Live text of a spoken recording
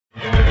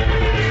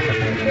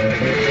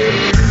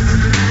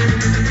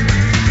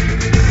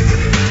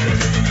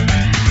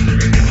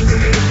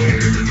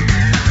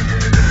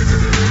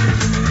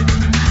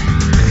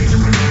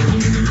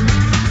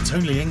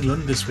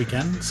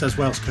weekend, says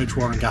Wales coach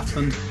Warren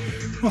Gatland.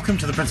 Welcome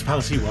to the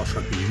Principality Welsh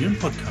Rugby Union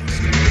podcast.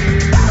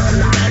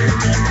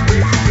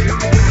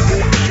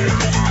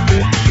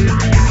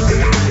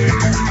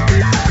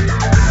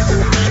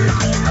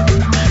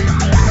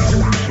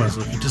 Wales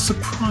looking to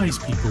surprise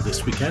people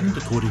this weekend,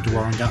 according to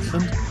Warren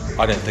Gatland.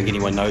 I don't think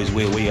anyone knows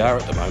where we are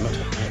at the moment,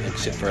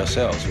 except for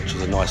ourselves, which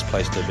is a nice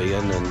place to be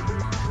in, and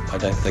I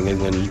don't think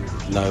England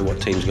know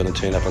what team's going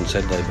to turn up on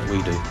Saturday, but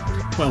we do.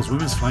 Wales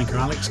women's flanker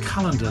Alex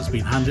Callender has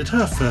been handed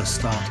her first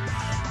start,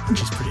 and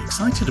she's pretty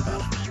excited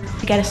about it.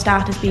 To get a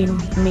start has been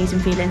an amazing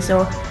feeling,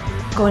 so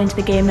going into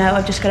the game now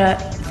I've just got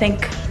to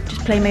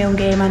just play my own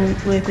game and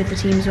work with the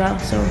team as well,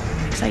 so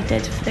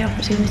excited for the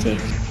opportunity.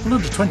 Well,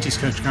 under-20s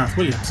coach Gareth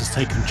Williams has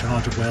taken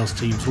charge of Wales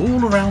teams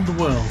all around the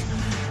world,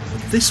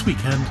 but this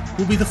weekend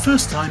will be the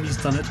first time he's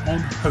done it on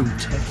home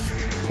turf.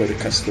 Quite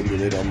accustomed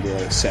with it on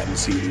the 7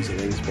 series and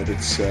things, but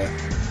it's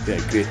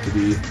great to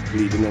be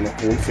leading on a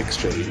home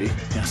fixture really.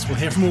 Yes, we'll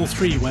hear from all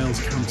 3 Wales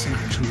camps in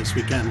action this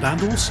weekend,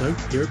 and also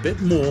hear a bit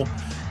more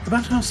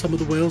about how some of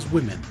the Wales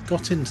women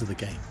got into the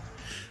game.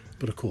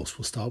 But of course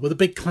we'll start with a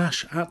big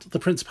clash at the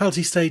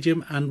Principality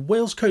Stadium, and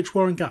Wales coach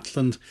Warren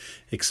Gatland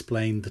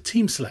explained the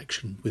team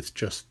selection with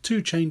just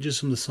 2 changes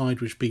from the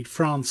side which beat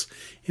France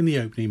in the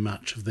opening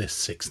match of this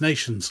Six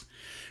Nations,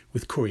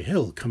 with Corey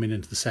Hill coming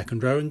into the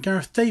second row and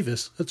Gareth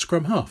Davis at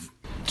scrum half.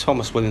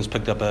 Thomas Williams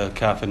picked up a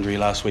calf injury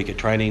last week at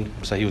training,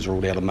 so he was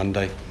ruled out on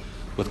Monday.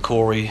 With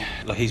Corey,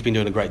 he's been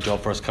doing a great job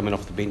for us coming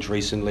off the bench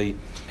recently,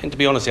 and to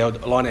be honest, our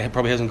line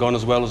probably hasn't gone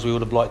as well as we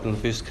would have liked in the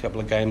first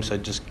couple of games, so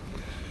just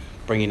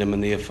bringing him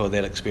in there for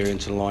that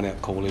experience and line out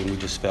calling, we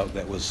just felt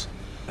that was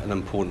an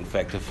important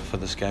factor for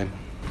this game.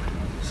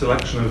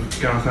 Selection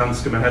of Gareth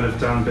Anscombe ahead of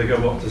Dan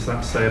Biggar, what does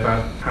that say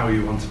about how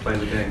you want to play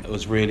the game? It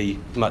was really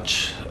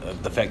much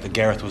the fact that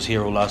Gareth was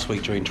here all last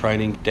week during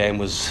training. Dan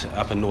was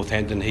up in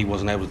Northampton, he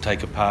wasn't able to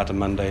take a part in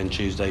Monday and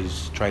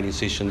Tuesday's training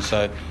session,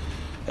 so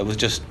it was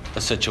just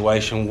a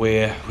situation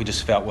where we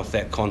just felt with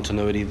that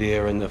continuity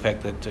there and the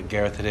fact that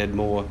Gareth had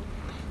more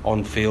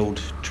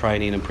on-field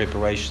training and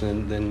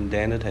preparation than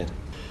Dan had.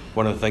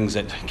 One of the things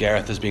that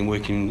Gareth has been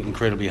working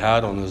incredibly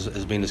hard on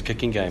has been his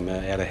kicking game,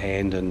 out of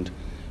hand, and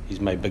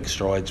he's made big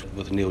strides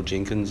with Neil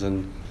Jenkins,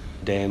 and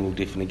Dan will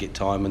definitely get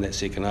time in that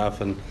second half,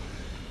 and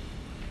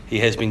he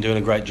has been doing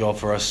a great job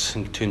for us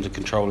in terms of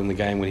controlling the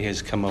game when he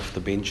has come off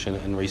the bench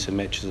in recent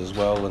matches as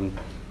well, and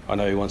I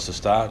know he wants to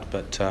start,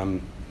 but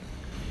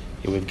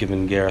we've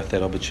given Gareth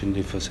that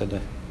opportunity for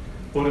Saturday.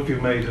 What have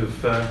you made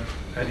of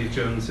Eddie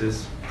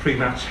Jones's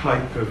pre-match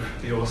hype of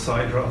your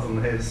side rather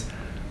than his,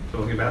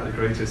 talking about the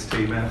greatest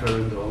team ever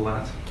and all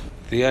that?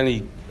 The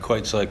only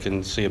quotes I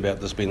can see about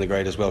this being the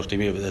greatest Welsh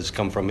team ever has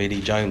come from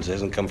Eddie Jones, it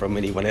hasn't come from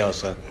anyone else,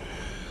 so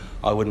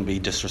I wouldn't be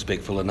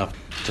disrespectful enough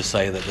to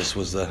say that this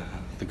was the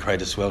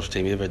greatest Welsh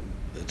team ever.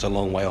 It's a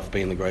long way off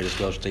being the greatest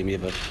Welsh team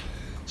ever,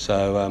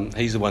 so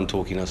he's the one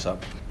talking us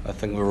up. I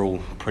think we're all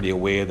pretty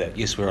aware that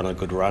yes, we're on a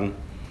good run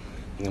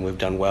and we've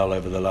done well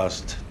over the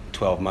last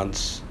 12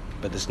 months,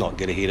 but let's not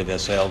get ahead of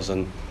ourselves,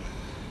 and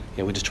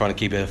we're just trying to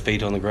keep our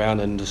feet on the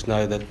ground and just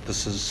know that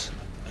this is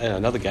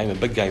another game, a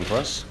big game for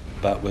us,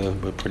 but we're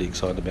pretty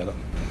excited about it.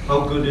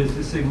 How good is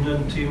this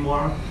England team,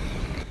 Warren?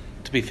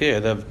 To be fair,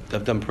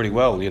 they've done pretty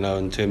well,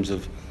 in terms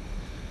of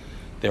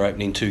their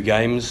opening 2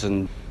 games,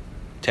 and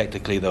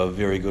tactically they were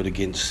very good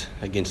against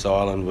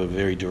Ireland, were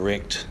very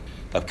direct.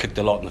 They've kicked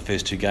a lot in the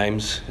first 2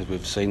 games, as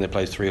we've seen. They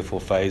play 3 or 4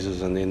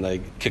 phases and then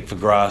they kick for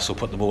grass or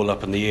put the ball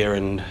up in the air,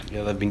 and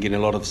they've been getting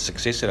a lot of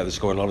success out of it. They're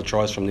scoring a lot of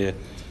tries from their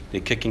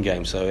kicking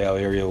game, so our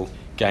aerial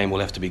game will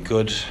have to be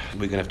good. We're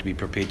going to have to be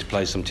prepared to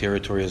play some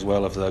territory as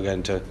well if they're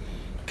going to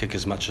kick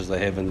as much as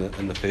they have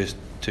in the first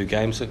 2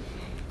 games,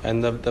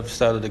 and they've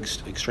started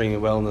extremely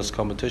well in this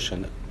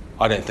competition.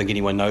 I don't think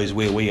anyone knows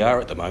where we are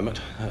at the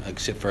moment,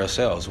 except for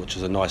ourselves, which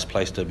is a nice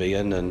place to be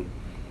in, and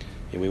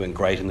we went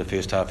great in the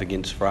first half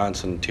against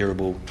France and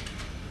terrible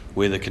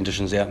weather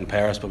conditions out in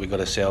Paris, but we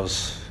got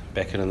ourselves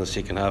back in the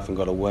second half and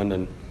got a win,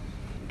 and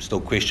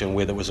still question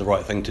whether it was the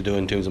right thing to do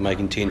in terms of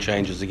making 10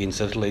 changes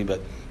against Italy, but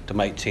to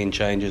make 10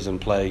 changes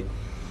and play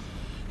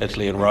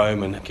Italy and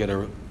Rome and get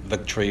a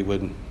victory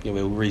when we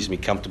were reasonably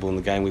comfortable in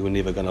the game. We were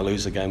never going to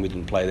lose the game. We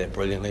didn't play that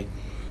brilliantly.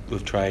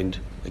 We've trained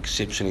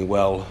exceptionally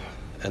well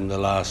in the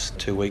last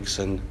 2 weeks,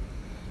 and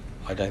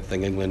I don't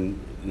think England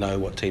know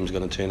what team's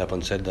going to turn up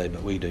on Saturday,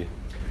 but we do.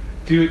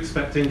 Do you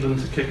expect England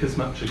to kick as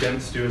much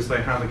against you as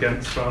they have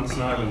against France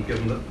and Ireland,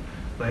 given that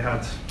they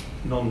had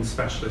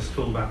non-specialist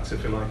fullbacks,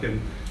 if you like,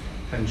 in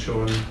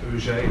Henshaw and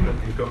Uge, but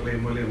you've got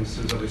Liam Williams,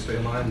 who's obviously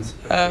a Lions?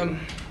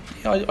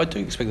 I do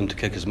expect them to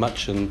kick as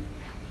much, and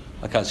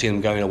I can't see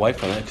them going away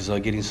from it because they're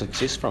getting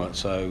success from it,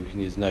 so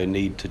there's no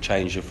need to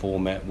change your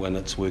format when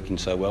it's working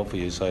so well for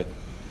you. So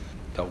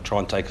they'll try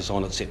and take us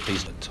on at set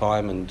piece at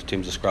time, and in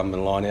terms of scrum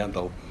and line out,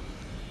 they'll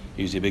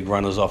use their big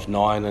runners off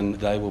 9, and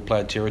they will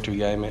play a territory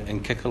game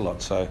and kick a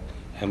lot. So,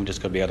 and we've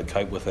just got to be able to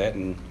cope with that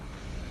and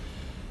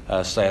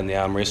stay in the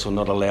arm wrestle,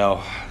 not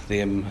allow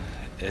them,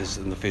 as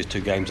in the first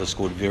 2 games, they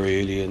scored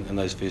very early in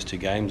those first 2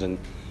 games, and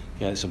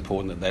it's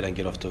important that they don't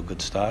get off to a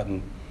good start.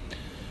 And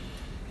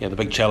Yeah, the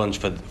big challenge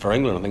for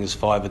England, I think, is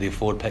 5 of their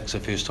forward packs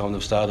the first time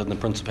they've started in the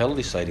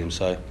Principality Stadium.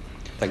 So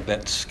I think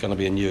that's going to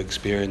be a new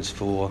experience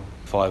for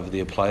 5 of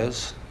their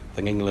players. I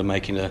think England are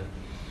making a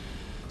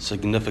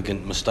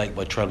significant mistake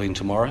by travelling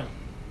tomorrow.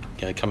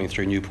 Coming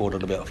through Newport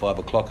at about 5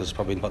 o'clock is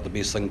probably not the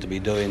best thing to be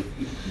doing.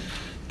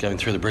 Going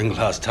through the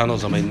Bringlass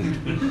tunnels, I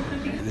mean,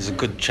 there's a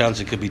good chance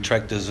it could be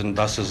tractors and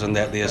buses and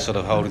that there sort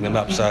of holding them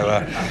up.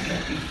 So,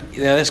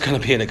 that's going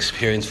to be an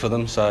experience for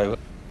them. So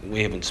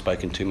we haven't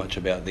spoken too much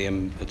about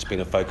them. It's been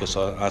a focus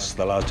on us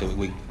the last 2 weeks.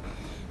 We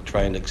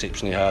trained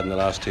exceptionally hard in the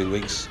last 2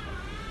 weeks,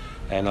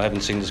 and I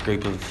haven't seen this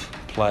group of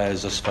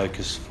players this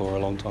focused for a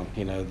long time.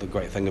 The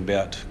great thing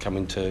about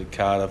coming to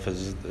Cardiff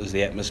is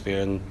the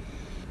atmosphere, and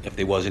if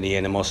there was any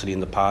animosity in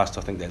the past,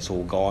 I think that's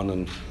all gone,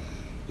 and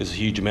there's a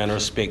huge amount of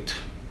respect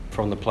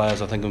from the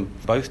players, I think, in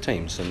both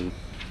teams. And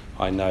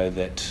I know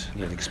that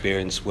the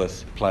experience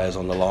with players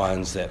on the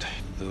Lions, that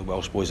the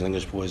Welsh boys and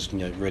English boys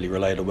really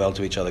related well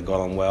to each other,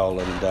 got on well,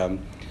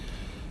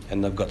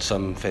 and they've got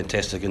some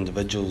fantastic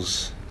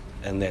individuals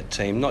in that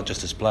team, not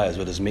just as players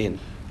but as men.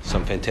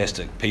 Some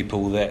fantastic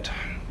people that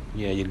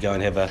you'd go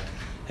and have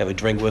a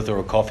drink with or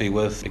a coffee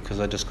with, because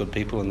they're just good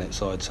people on that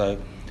side. So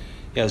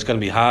it's going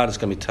to be hard, it's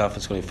going to be tough,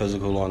 it's going to be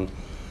physical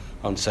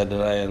on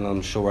Saturday, and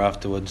I'm sure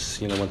afterwards,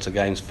 once the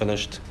game's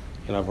finished,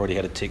 I've already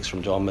had a text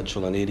from John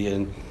Mitchell and Eddie,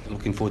 and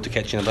looking forward to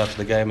catching up after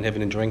the game and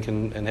having a drink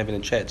and having a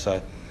chat. So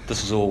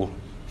this is all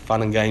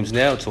fun and games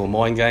now, it's all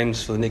mind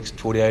games for the next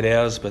 48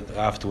 hours, but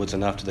afterwards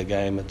and after the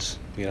game, it's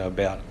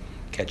about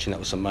catching up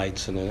with some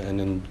mates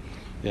and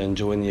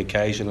enjoying the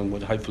occasion, and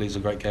what hopefully is a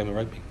great game of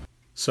rugby.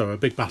 So a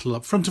big battle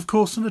up front, of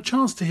course, and a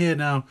chance to hear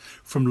now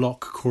from lock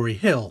Corey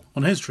Hill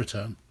on his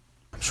return.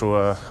 I'm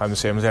sure I'm the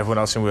same as everyone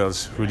else in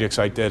Wales, really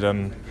excited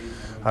and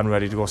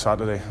ready to go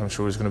Saturday. I'm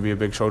sure it's going to be a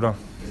big showdown.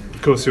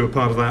 Of course, you were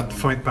part of that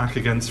fight back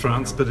against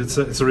France, but it's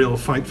a real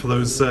fight for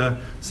those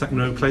second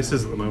row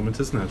places at the moment,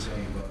 isn't it?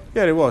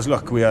 Yeah, it was.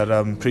 Look, we had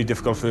pretty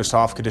difficult first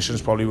half. Conditions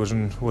probably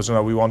wasn't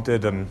how we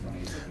wanted, and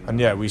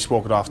we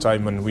spoke at half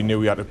time, and we knew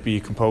we had to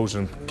be composed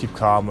and keep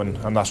calm,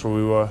 and that's where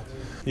we were.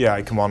 Yeah,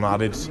 I come on,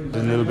 added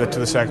a little bit to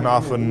the second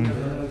half, and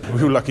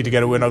we were lucky to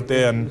get a win out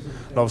there, and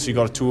obviously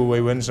got 2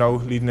 away wins now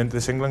leading into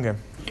this England game.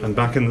 And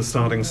back in the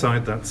starting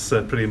side, that's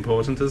pretty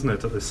important, isn't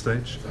it, at this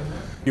stage?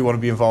 You want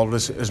to be involved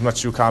as much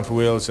as you can for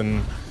Wales,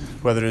 and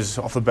whether it's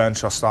off the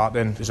bench or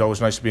starting, it's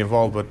always nice to be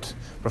involved, but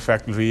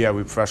effectively,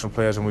 we're professional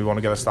players and we want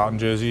to get a starting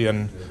jersey,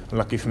 and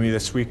lucky for me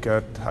this week,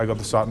 I got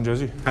the starting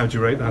jersey. How do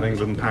you rate that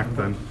England pack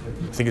then?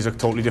 I think it's a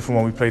totally different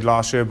one we played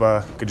last year,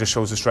 but it just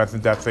shows the strength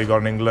and depth they got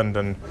in England,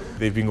 and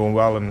they've been going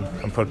well and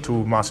put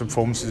 2 massive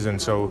performances in,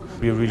 so it'll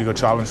be a really good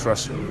challenge for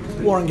us.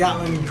 Warren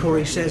Gatland,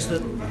 Corey, says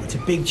that it's a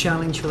big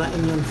challenge for that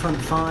England front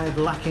 5,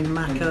 lacking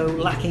Mako,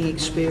 lacking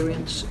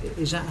experience.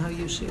 Is that how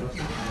you see it?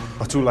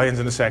 Our 2 Lions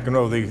in the second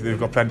row, they've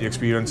got plenty of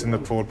experience in the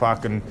forward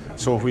pack, and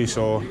so have we.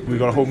 So we've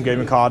got a home game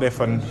in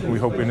Cardiff, and we're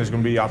hoping it's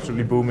going to be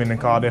absolutely booming in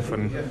Cardiff,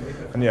 and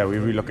we're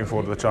really looking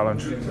forward to the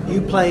challenge.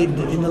 You played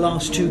in the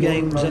last 2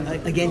 games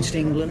against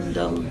England,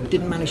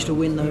 didn't manage to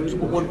win those.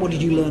 What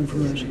did you learn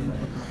from those?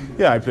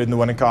 Yeah, I played in the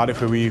one in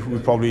Cardiff where we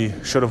probably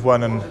should have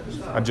won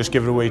and just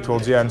give it away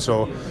towards the end.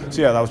 So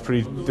that was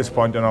pretty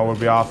disappointing on our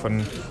behalf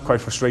and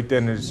quite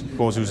frustrating. I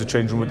suppose it was a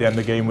change room at the end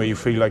of the game where you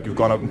feel like you've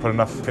gone out and put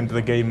enough into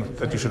the game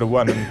that you should have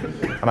won,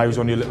 and I was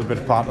only a little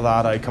bit part of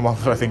that. I come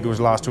off, I think it was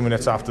the last 2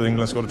 minutes after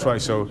England scored a try.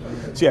 So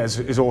it's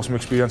an awesome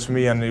experience for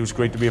me, and it was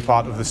great to be a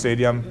part of the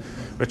stadium,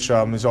 which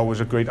is always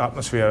a great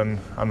atmosphere,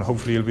 and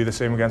hopefully it'll be the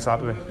same again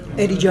Saturday.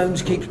 Eddie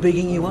Jones keeps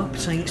bigging you up,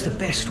 saying it's the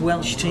best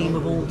Welsh team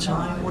of all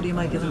time. What do you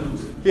make of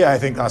that? Yeah, I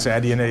think that's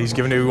Eddie, and he's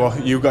giving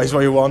you guys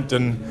what you want,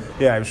 and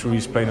I'm sure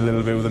he's playing a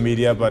little bit with the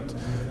media, but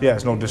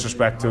it's no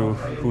disrespect to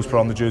who's put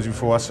on the jersey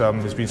before us.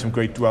 There's been some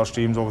great Welsh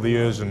teams over the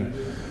years, and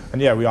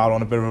we are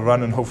on a bit of a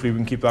run, and hopefully we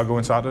can keep that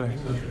going Saturday.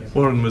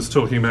 Warren was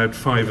talking about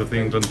 5 of the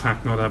England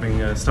pack not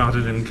having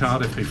started in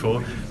Cardiff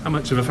before. How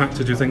much of a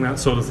factor do you think that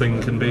sort of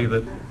thing can be,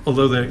 that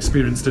although they're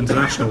experienced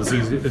internationals,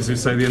 as you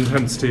say, the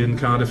intensity in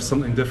Cardiff is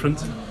something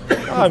different?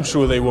 I'm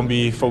sure they won't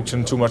be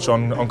focusing too much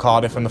on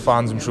Cardiff and the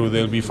fans. I'm sure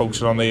they'll be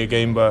focusing on their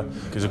game, but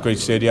it's a great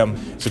stadium.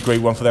 It's a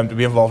great one for them to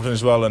be involved in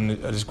as well, and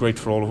it's great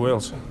for all of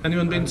Wales.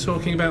 Anyone been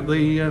talking about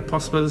the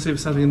possibility of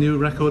setting a new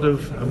record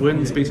of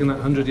wins, beating that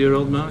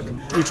 100-year-old mark?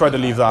 We try to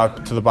leave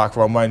that to the back of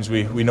our minds.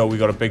 We know we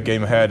got a big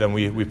game ahead, and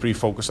we're pretty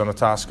focused on the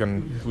task,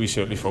 and we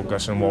certainly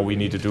focus on what we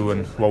need to do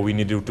and what we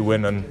need to do to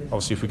win, and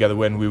obviously if we get the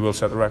win we will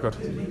set the record.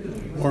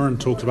 Warren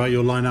talked about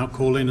your line-out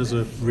calling as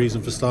a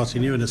reason for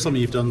starting you, and it's something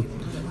you've done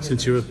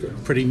since you were a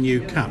pretty new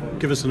cap.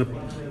 Give us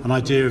an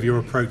idea of your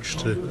approach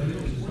to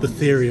the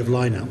theory of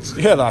line-outs.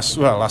 Yeah, that's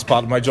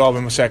part of my job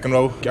in my second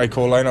row. I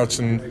call line-outs,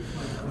 and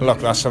look,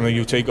 that's something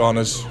you take on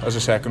as a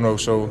second row.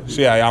 So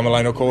I am a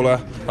line-out caller,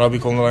 and I'll be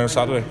calling the line-out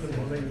Saturday.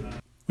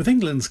 With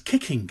England's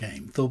kicking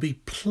game, there'll be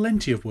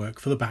plenty of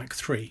work for the back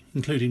 3,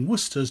 including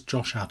Worcester's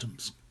Josh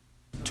Adams.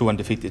 2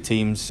 undefeated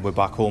teams. We're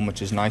back home,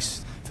 which is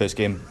nice. First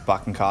game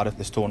back in Cardiff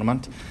this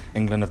tournament.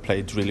 England have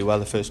played really well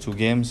the first 2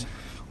 games.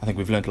 I think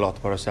we've learned a lot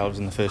about ourselves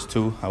in the first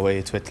 2,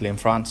 away to Italy and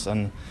France,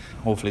 and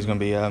hopefully it's going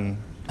to be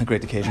a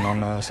great occasion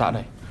on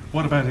Saturday.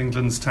 What about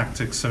England's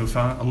tactics so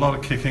far? A lot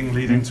of kicking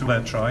leading to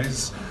their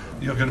tries.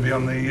 You're going to be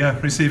on the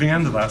receiving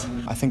end of that.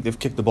 I think they've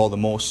kicked the ball the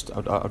most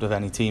out of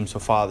any team so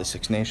far, the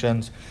Six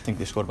Nations. I think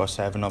they scored about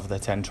 7 of their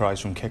 10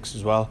 tries from kicks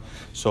as well.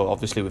 So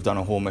obviously we've done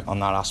a homework on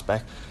that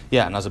aspect.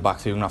 Yeah, and as a back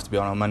three, we're going to have to be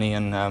on our money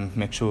and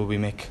make sure we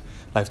make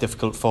life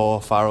difficult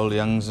for Farrell,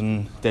 Youngs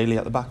and Daly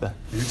at the back there.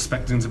 Are you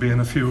expecting to be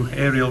in a few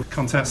aerial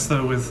contests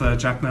though with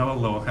Jack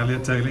Nowell or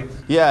Elliot Daly?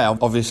 Yeah,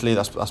 obviously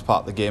that's part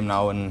of the game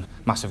now, and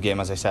massive game,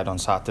 as I said, on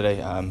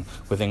Saturday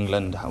with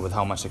England, with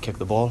how much they kick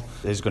the ball.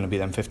 There's going to be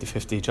them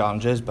 50-50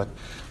 challenges, but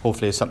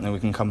hopefully it's something we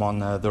can come on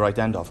the right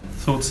end of.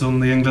 Thoughts on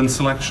the England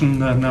selection,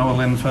 Nowell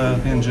in for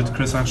the injured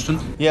Chris Ashton?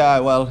 Yeah,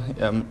 well,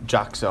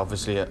 Jack's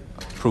obviously a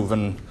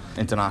proven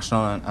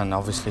international, and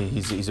obviously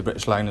he's a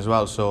British Lion as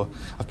well, so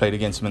I've played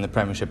against him in the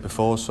Premiership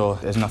before, so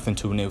there's nothing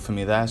too new for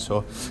me there.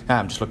 So yeah,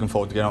 I'm just looking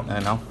forward to getting out there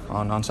now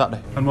on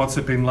Saturday. And what's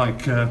it been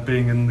like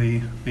being in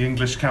the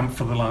English camp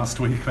for the last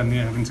week when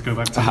you're having to go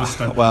back to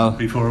Worcester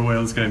before a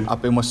Wales game?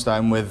 I've been Worcester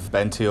time with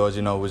Ben Teo, as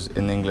you know, was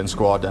in the England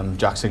squad,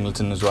 Jack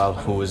Singleton as well,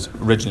 who was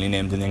originally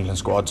named in the England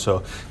squad,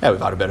 so yeah, we've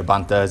had a bit of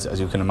banter as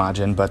you can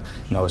imagine, but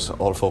you know, it's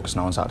all focused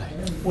now on Saturday.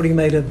 What do you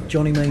made of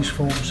Johnny May's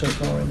form so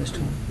far in this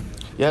tournament?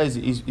 Yeah,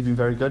 he's been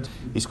very good.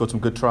 He's scored some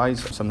good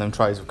tries. Some of them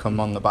tries have come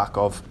on the back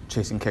of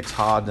chasing kicks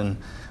hard, and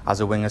as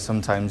a winger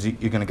sometimes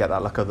you're going to get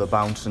that luck of the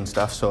bounce and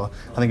stuff, so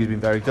I think he's been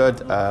very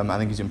good. I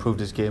think he's improved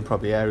his game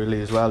probably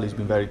aerially as well. He's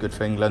been very good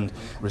for England,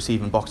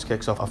 receiving box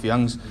kicks off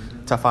Youngs.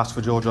 Tough ask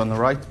for George on the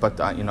right,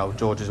 but you know,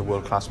 George is a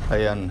world-class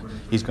player and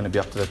he's going to be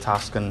up to the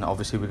task, and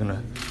obviously we're going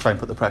to try and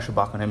put the pressure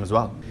back on him as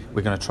well.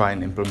 We're going to try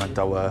and implement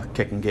our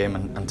kicking game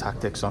and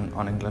tactics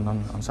on England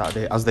on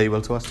Saturday, as they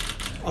will to us.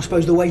 I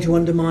suppose the way to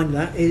undermine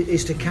that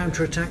is to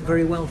counter-attack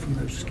very well from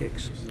those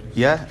kicks.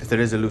 Yeah, if there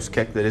is a loose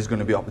kick, there is going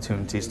to be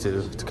opportunities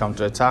to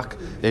counter-attack.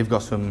 They've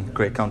got some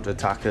great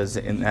counter-attackers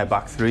in their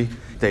back three.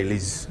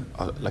 Daly's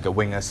like a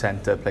winger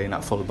centre playing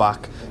at full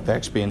back, very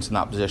experienced in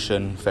that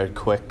position, very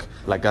quick.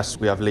 Like us,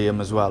 we have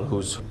Liam as well,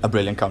 who's a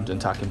brilliant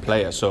counter-attacking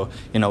player. So,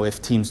 you know,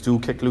 if teams do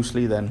kick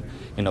loosely, then,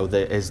 you know,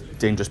 there is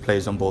dangerous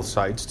players on both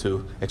sides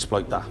to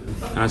exploit that.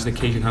 And as an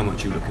occasion, how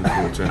much are you looking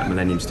forward to at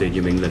Millennium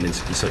Stadium, England, in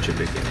such a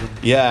big game?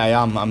 Yeah, I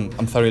am. I'm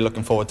thoroughly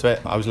looking forward to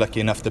it. I was lucky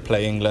enough to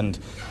play England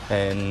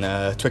in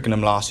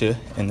Twickenham last year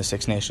in the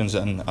Six Nations,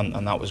 and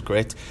that was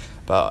great.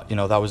 But, you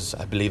know, that was,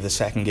 I believe, the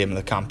second game of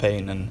the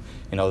campaign, and,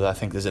 you know, I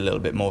think there's a little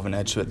bit more of an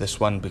edge to it this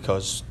one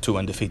because 2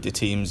 undefeated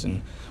teams,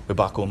 and we're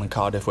back home in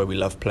Cardiff where we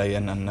love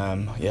playing,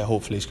 and yeah,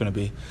 hopefully it's going to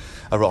be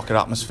a rocket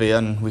atmosphere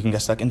and we can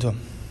get stuck into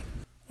them.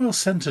 Well,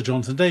 centre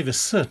Jonathan Davies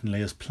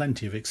certainly has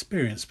plenty of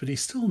experience, but he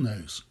still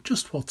knows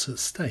just what's at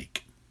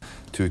stake.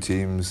 2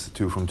 teams,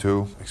 2 from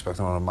 2,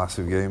 expecting on a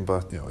massive game,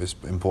 but, you know, it's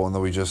important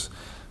that we just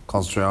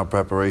concentrate on our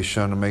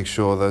preparation and make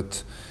sure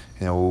that,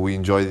 you know, we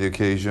enjoy the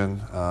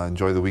occasion,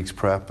 enjoy the week's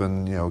prep,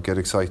 and, you know, get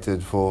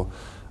excited for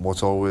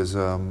what's always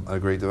a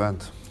great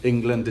event.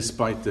 England,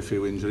 despite the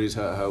few injuries,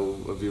 how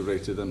have you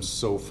rated them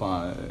so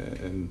far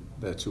in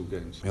their 2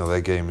 games? You know, their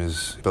game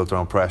is built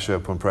around pressure,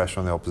 putting pressure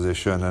on the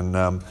opposition, and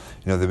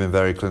you know, they've been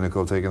very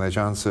clinical, taking their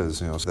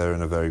chances. You know, so they're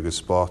in a very good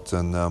spot,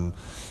 and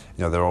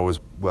you know, they're always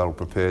well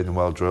prepared and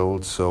well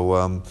drilled.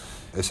 So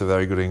it's a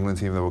very good England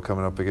team that we're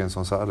coming up against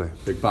on Saturday.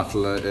 Big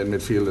battle in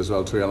midfield as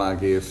well.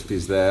 Trialagi, if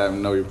he's there. I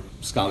know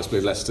Scarlett's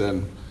played Leicester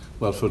and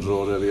Welford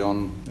Road early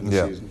on in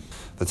the season.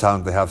 The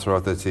talent they have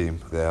throughout their team,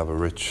 they have a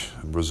rich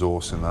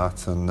resource in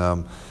that, and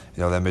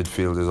you know, their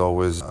midfield is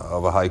always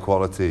of a high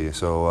quality.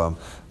 So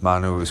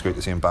Manu, it's great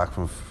to see him back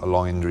from a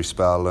long injury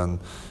spell, and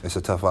it's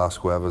a tough ask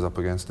whoever's up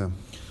against him.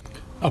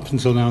 Up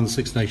until now in the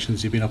Six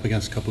Nations, you've been up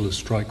against a couple of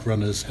strike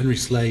runners. Henry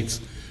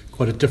Slade's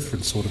quite a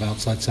different sort of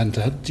outside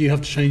centre. Do you have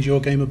to change your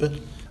game a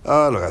bit?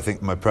 Look, I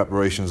think my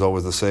preparation is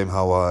always the same,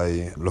 how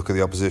I look at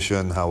the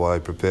opposition, how I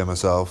prepare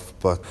myself,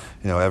 but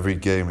you know, every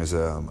game is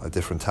a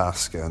different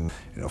task, and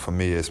you know, for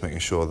me it's making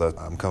sure that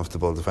I'm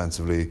comfortable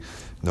defensively,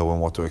 knowing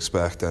what to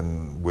expect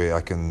and where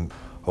I can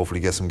hopefully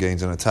get some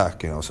gains in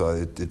attack, you know, so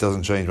it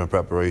doesn't change my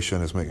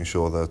preparation. It's making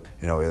sure that,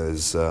 you know,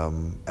 there's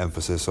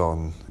emphasis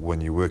on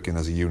when you're working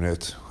as a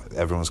unit,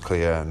 everyone's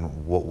clear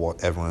and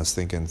what everyone is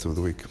thinking through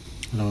the week.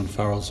 Owen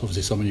Farrell's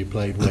obviously someone you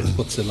played with.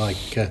 What's it like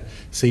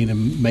seeing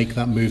him make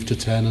that move to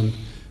 10 and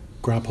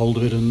grab hold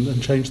of it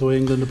and change the way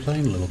England are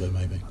playing a little bit,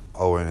 maybe?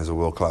 Owen is a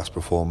world-class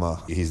performer.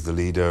 He's the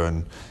leader,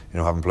 and you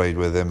know, having played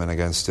with him and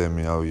against him,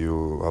 you know,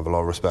 you have a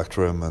lot of respect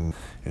for him, and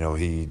you know,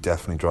 he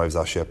definitely drives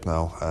that ship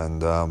now.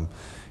 And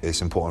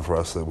it's important for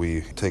us that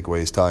we take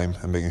away his time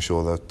and making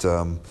sure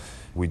that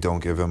we don't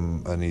give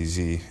him an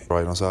easy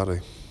ride on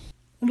Saturday.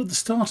 Well, at the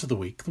start of the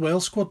week, the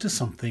Wales squad did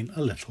something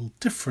a little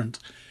different,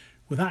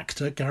 with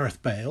actor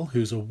Gareth Bale,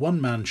 who's a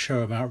one-man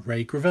show about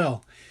Ray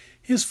Gravel.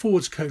 Here's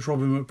forwards coach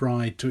Robin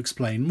McBride to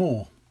explain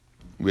more.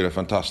 We had a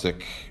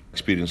fantastic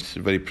experience,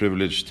 very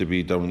privileged to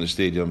be down in the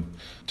stadium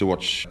to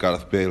watch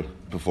Gareth Bale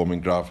performing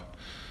Grav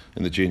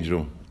in the changing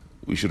room.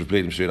 We should have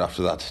played him straight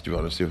after that, to be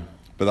honest with you.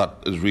 But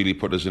that has really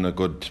put us in a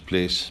good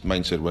place,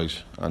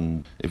 mindset-wise.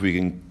 And if we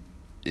can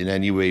in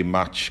any way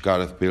match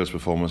Gareth Bale's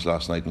performance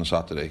last night on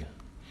Saturday,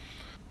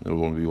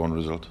 It'll only be one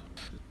result.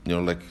 You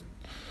know, like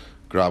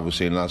Grav was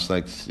saying last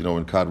night, you know,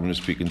 when Carwyn was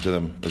speaking to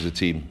them as a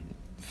team,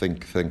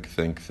 think,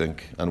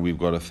 and we've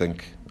got to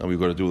think, and we've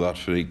got to do that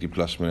for 80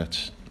 plus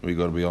minutes. We've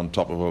got to be on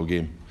top of our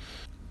game.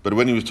 But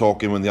when he was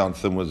talking, when the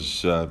anthem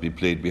was being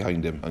played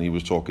behind him, and he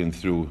was talking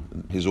through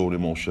his own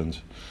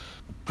emotions,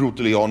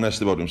 brutally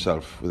honest about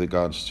himself with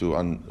regards to,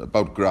 and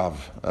about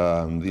Grav,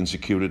 the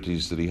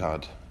insecurities that he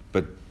had,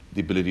 but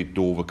the ability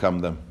to overcome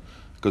them.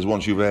 Because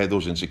once you've heard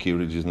those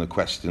insecurities and the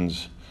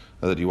questions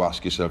that you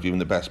ask yourself, even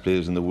the best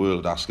players in the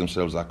world ask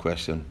themselves that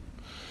question,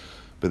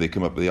 but they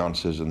come up with the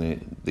answers and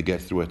they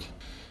get through it.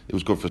 It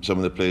was good for some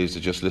of the players to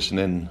just listen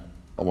in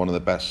on one of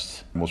the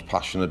best, most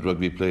passionate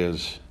rugby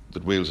players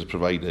that Wales has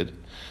provided,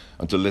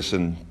 and to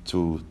listen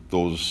to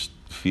those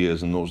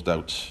fears and those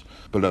doubts,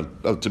 but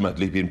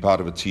ultimately being part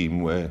of a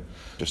team where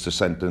just a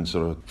sentence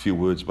or a few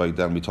words by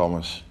Denby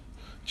Thomas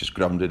just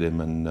grounded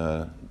him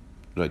and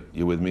right,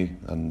 you're with me,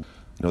 and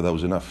you know that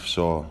was enough.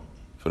 So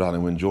for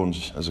Alan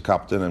Wyn-Jones as a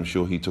captain, I'm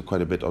sure he took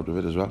quite a bit out of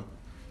it as well.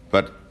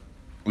 But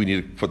we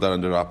need to put that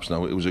under wraps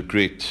now. It was a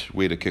great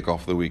way to kick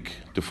off the week,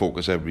 to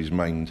focus everybody's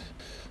mind.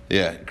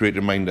 Yeah, great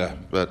reminder,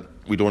 but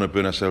we don't want to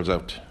burn ourselves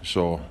out.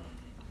 So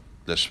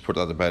let's put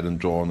that to bed and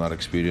draw on that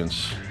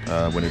experience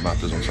when it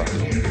matters on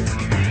Saturday.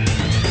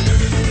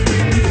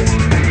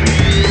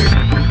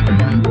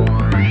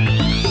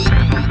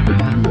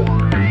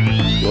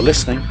 You're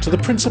listening to the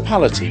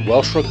Principality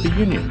Welsh Rugby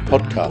Union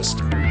podcast.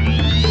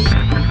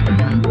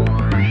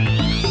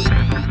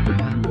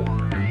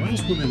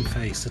 Wales women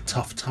face a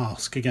tough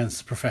task against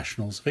the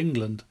professionals of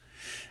England.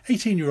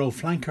 18-year-old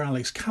flanker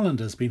Alex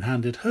Callender has been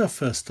handed her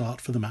first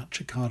start for the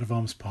match at Cardiff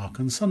Arms Park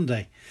on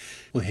Sunday.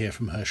 We'll hear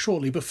from her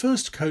shortly, but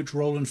first coach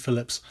Roland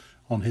Phillips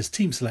on his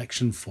team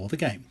selection for the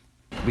game.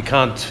 We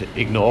can't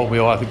ignore,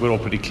 I think we're all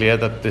pretty clear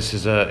that this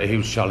is a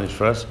huge challenge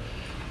for us,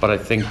 but I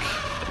think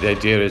the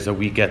idea is that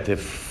we get the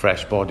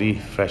fresh body,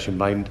 fresh in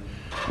mind,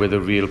 with a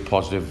real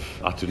positive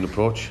attitude and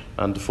approach,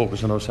 and to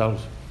focus on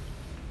ourselves.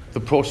 The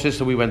process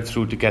that we went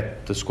through to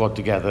get the squad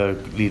together,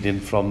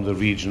 leading from the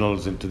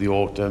regionals into the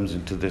autumns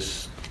into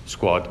this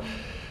squad,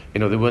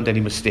 you know, there weren't any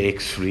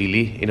mistakes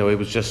really. You know, it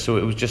was just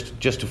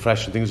to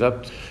freshen things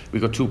up. We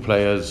got two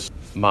players,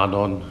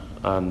 Manon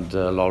and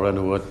Lauren,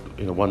 who were,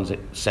 you know, one's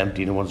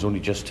 17 and one's only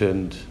just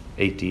turned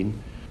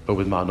 18. But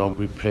with Manon,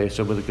 we replaced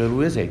her with a girl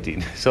who is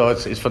 18. So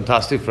it's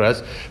fantastic for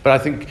us. But I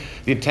think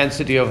the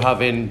intensity of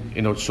having,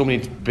 you know, so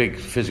many big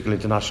physical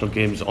international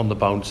games on the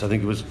bounce, I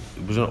think it was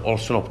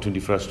also an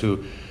opportunity for us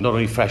to not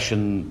only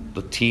freshen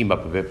the team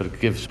up a bit, but it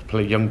gives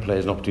young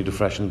players an opportunity to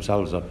freshen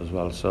themselves up as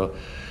well. So,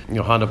 you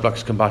know, Hannah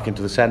Bluck's come back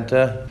into the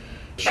centre.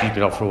 She's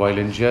been out for a while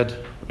injured.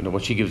 You know,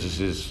 what she gives us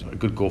is a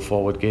good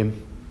go-forward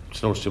game.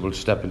 It's noticeable to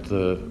step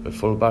into the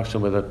full-back,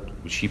 somewhere that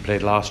she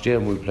played last year,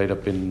 and we played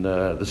up in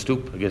the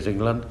Stoop against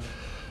England,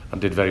 and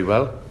did very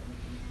well.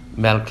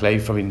 Mel Clay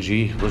from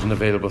Ingy wasn't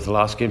available for the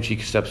last game. She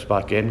steps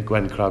back in.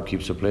 Gwen Crabb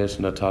keeps her place,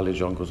 and Natalia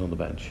John goes on the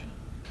bench.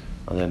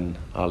 And then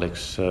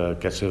Alex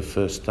gets her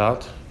first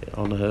start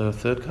on her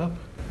third cap.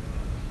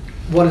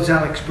 What does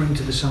Alex bring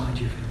to the side,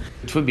 you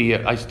feel? For me,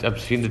 I've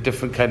seen a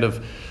different kind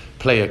of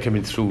player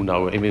coming through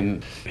now. I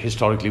mean,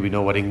 historically we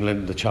know what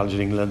England, the challenge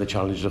of England, the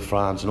challenge of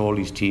France, and all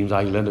these teams,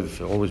 Ireland,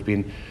 have always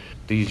been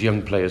these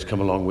young players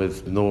come along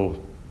with no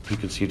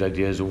preconceived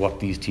ideas of what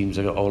these teams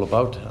are all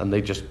about, and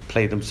they just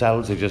play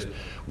themselves. They just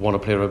want to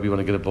play rugby, want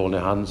to get a ball in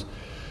their hands.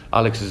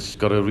 Alex has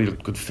got a real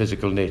good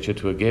physical nature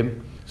to her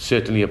game.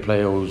 Certainly a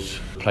player who's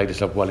played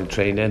herself well in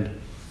training.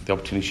 The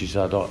opportunity she's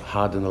had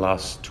in the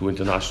last two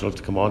internationals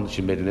to come on,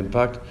 she made an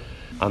impact.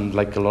 And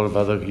like a lot of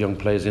other young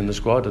players in the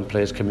squad and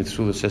players coming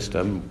through the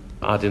system,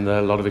 adding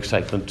a lot of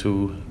excitement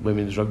to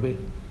women's rugby.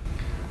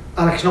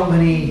 Alex, not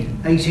many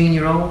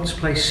 18-year-olds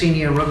play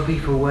senior rugby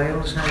for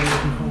Wales. How are you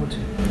looking forward to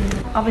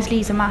it? Obviously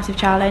it's a massive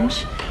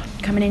challenge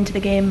coming into the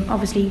game.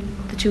 Obviously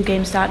the two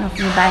games starting off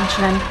from the bench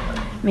and then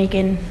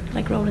making,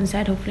 like Roland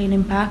said, hopefully an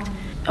impact.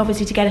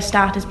 Obviously to get a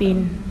start has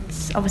been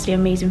obviously an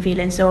amazing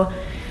feeling. So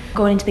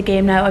going into the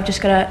game now, I've just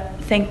got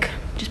to think,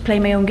 just play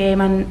my own game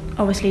and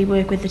obviously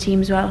work with the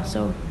team as well.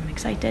 So I'm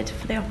excited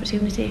for the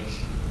opportunity.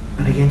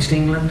 And against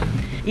England?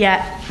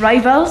 Yeah,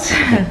 rivals.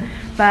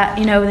 But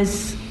you know,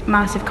 there's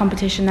massive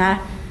competition there.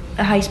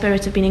 The high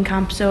spirits have been in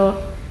camp,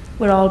 so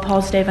we're all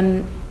positive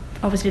and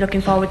obviously looking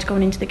forward to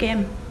going into the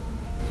game.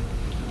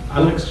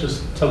 Alex,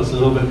 just tell us a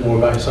little bit more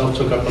about yourself.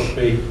 Took up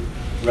rugby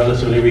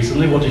relatively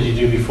recently. What did you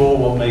do before?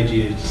 What made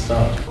you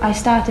start? I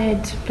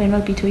started playing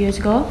rugby 2 years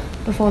ago.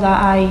 Before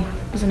that I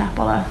was a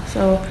netballer,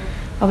 so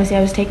obviously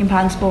I was taking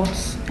part in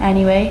sports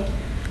anyway.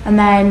 And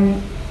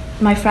then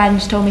my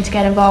friends told me to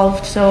get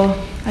involved, so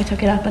I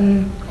took it up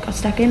and got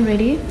stuck in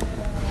really.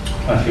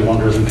 Actually,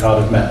 Wanderers and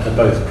Cardiff met. They're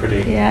both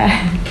pretty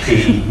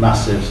key,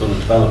 massive sort of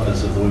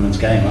developers of the women's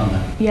game, aren't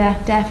they?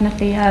 Yeah,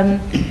 definitely. I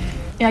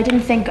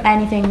didn't think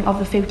anything of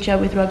the future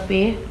with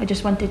rugby. I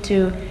just wanted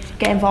to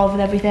get involved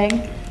with everything.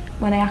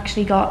 When I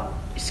actually got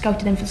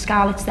scouted in for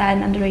Scarlets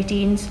then, under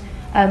 18s,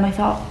 I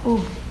thought,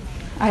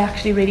 I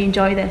actually really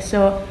enjoy this.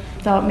 So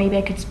I thought maybe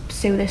I could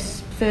pursue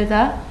this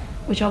further,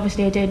 which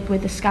obviously I did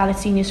with the Scarlet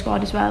senior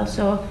squad as well.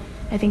 So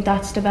I think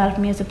that's developed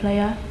me as a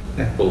player.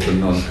 Netball's a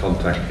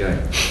non-contact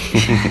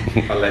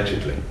game,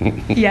 allegedly.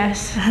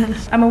 Yes,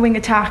 I'm a wing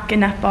attack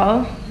in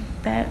netball.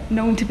 They're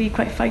known to be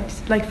quite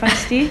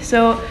feisty,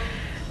 so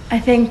I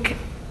think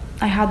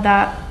I had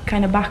that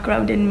kind of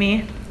background in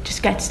me,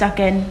 just get stuck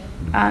in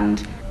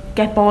and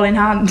get ball in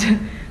hand.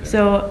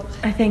 So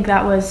I think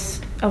that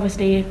was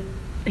obviously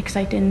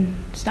exciting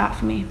start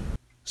for me.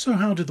 So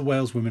how did the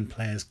Wales women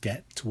players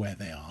get to where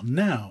they are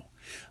now?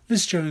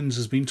 Liz Jones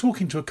has been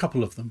talking to a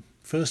couple of them.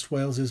 First,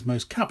 Wales's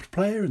most capped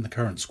player in the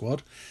current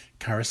squad,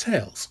 Carys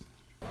Hales.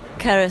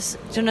 Carys,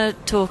 do you want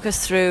to talk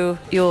us through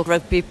your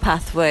rugby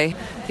pathway,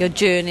 your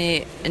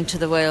journey into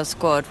the Wales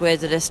squad? Where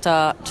did it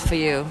start for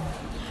you?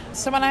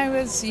 So when I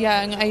was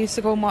young, I used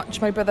to go and watch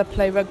my brother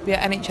play rugby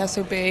at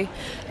NHSOB,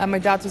 and my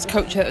dad was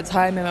coach at the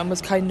time and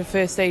was kind of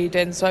first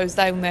aiding, so I was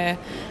down there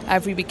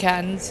every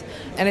weekend,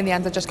 and in the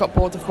end I just got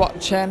bored of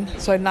watching,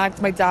 so I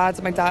nagged my dad,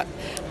 and my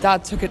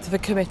dad took it to the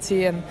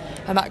committee and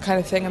that kind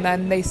of thing, and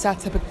then they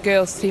set up a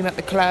girls team at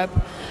the club,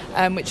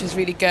 which was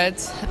really good,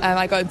 and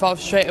I got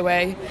involved straight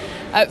away.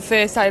 At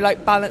first I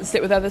balanced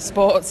it with other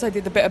sports. I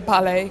did a bit of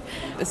ballet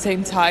at the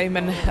same time,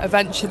 and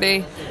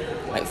eventually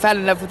fell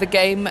in love with the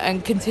game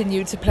and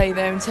continued to play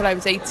there until I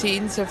was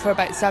 18, so for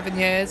about 7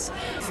 years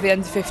for the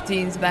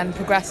under-15s, and then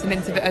progressing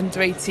into the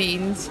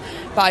under-18s,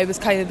 but I was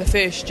kind of the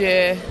first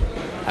year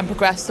and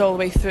progressed all the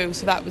way through,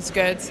 so that was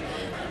good.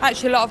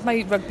 Actually, a lot of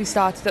my rugby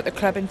started at the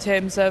club in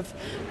terms of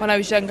when I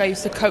was young I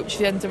used to coach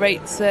the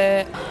under-8s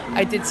there.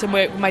 I did some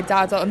work with my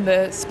dad on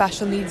the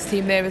special needs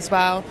team there as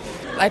well.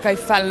 I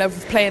fell in love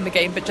with playing the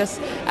game, but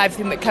just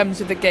everything that comes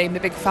with the game,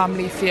 the big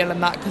family feel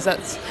and that, because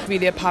that's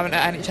really apparent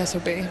at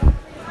NHSOB.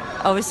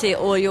 Obviously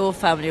all your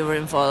family were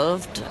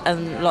involved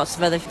and lots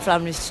of other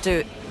families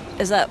too.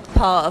 Is that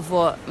part of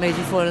what made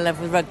you fall in love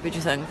with rugby, do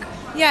you think?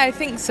 Yeah, I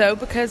think so,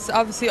 because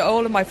obviously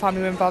all of my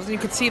family were involved, and you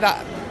could see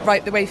that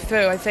right the way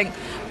through. I think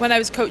when I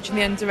was coaching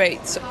the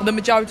under-8s, the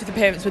majority of the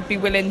parents would be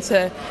willing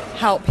to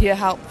help here,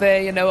 help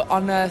there. You know,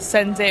 on a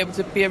Sunday it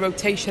would be a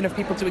rotation of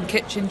people doing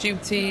kitchen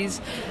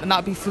duties, and that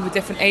would be through the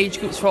different age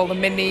groups for all the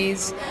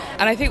minis.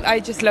 And I think I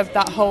just loved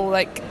that whole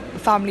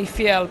family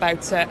feel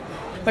about it.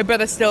 My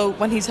brother still,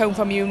 when he's home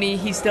from uni,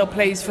 he still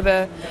plays for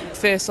the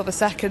first or the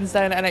seconds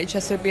down at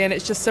NHSOB, and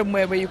it's just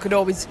somewhere where you could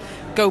always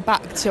go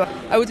back to.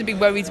 I wouldn't be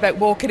worried about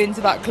walking into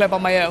that club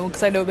on my own,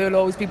 because I know there will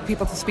always be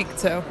people to speak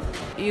to.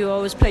 You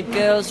always played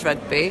girls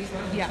rugby,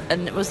 yeah.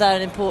 And was that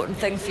an important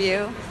thing for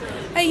you?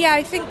 Yeah,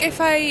 I think if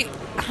I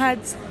had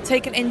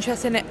taken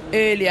interest in it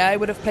earlier, I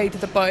would have played with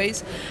the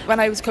boys.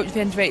 When I was coaching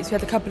the under-8s, we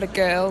had a couple of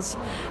girls,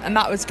 and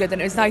that was good,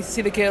 and it was nice to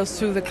see the girls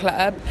through the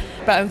club,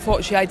 but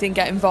unfortunately I didn't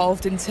get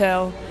involved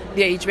until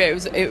the age where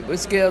it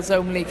was girls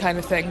only kind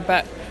of thing.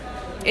 But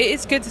it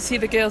is good to see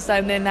the girls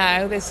down there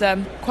now. There's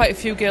quite a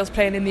few girls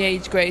playing in the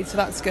age grade, so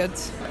that's good.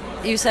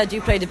 You said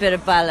you played a bit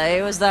of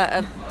ballet. Was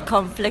that a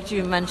conflict?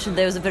 You mentioned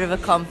there was a bit of a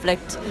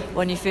conflict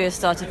when you first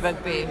started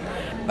rugby.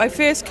 My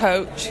first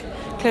coach,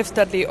 Cliff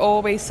Studley,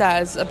 always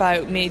says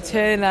about me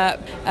turning up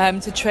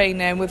to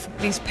training with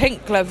these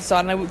pink gloves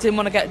on. I didn't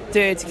want to get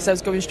dirty because I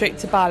was going straight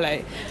to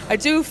ballet. I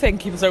do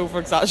think he was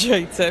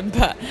over-exaggerating,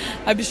 but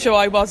I'm sure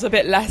I was a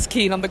bit less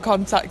keen on the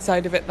contact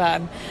side of it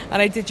then.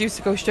 And I did used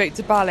to go straight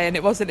to ballet, and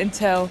it wasn't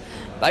until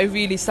I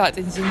really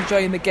started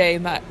enjoying the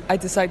game that I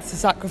decided to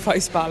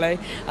sacrifice ballet.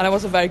 And I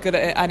wasn't very good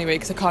at it anyway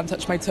because I can't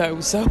touch my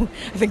toes, so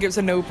I think it was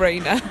a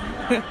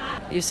no-brainer.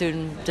 You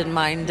soon didn't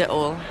mind it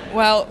all?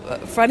 Well,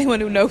 for anyone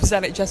who knows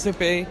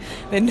NHSOB,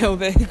 they know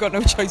they've got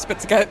no choice but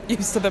to get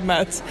used to the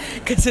mud,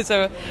 because it's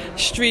a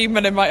stream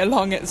running right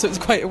along it, so it's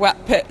quite a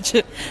wet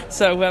pitch.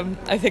 So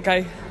I think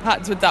I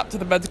had to adapt to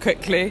the mud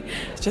quickly.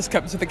 It just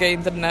comes with the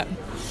game, didn't it?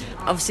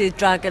 Obviously the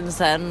Dragons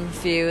then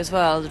for you as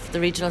well, the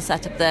regional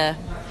setup there.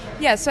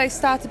 Yeah, so I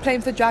started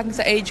playing for the Dragons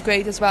at age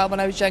grade as well when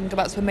I was younger.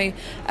 That's when they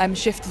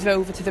shifted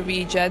over to the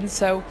region.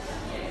 So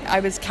I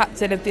was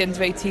captain of the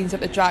under-18s at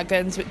the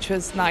Dragons, which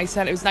was nice,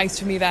 and it was nice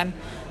for me then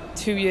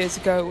 2 years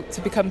ago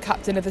to become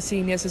captain of the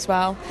seniors as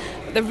well.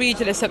 The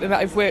region is something that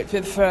I've worked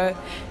with for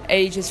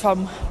ages,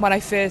 from when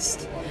I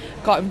first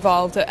got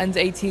involved at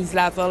under-18s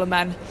level, and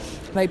then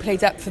I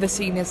played up for the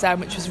seniors then,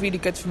 which was really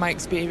good for my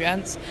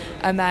experience.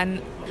 And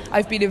then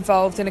I've been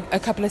involved in a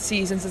couple of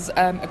seasons as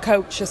a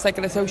coach, just like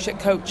an associate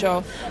coach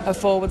or a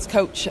forwards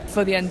coach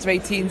for the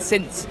under-18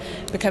 since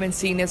becoming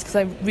seniors, because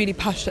I'm really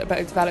passionate about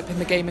developing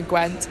the game in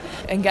Gwent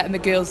and getting the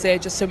girls there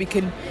just so we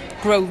can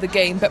grow the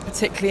game, but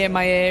particularly in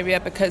my area,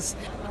 because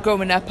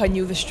growing up I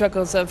knew the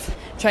struggles of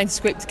trying to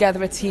scrape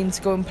together a team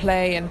to go and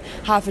play and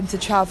having to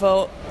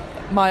travel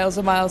miles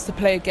and miles to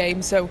play a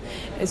game, so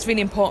it's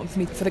really important for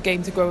me for the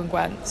game to grow in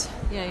Gwent.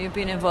 Yeah, you've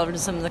been involved in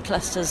some of the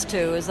clusters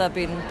too. Has that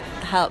been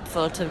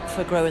helpful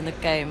for growing the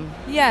game?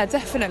 Yeah,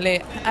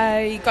 definitely.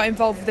 I got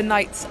involved with the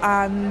Knights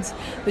and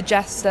the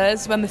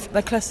Jesters when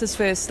the clusters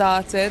first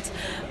started,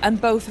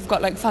 and both have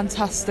got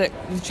fantastic,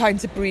 trying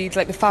to breed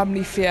the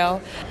family feel.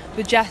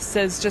 The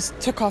Jesters just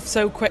took off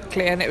so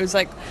quickly, and it was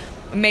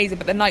amazing,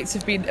 but the nights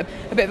have been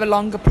a bit of a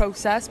longer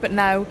process. But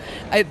now,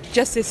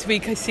 just this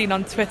week, I've seen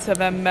on Twitter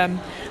them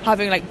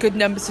having like good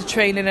numbers of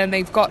training, and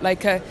they've got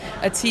like a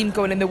team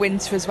going in the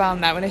winter as well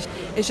now, and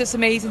it's just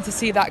amazing to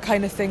see that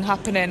kind of thing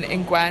happening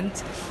in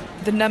Gwent.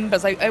 The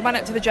numbers, I went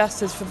up to the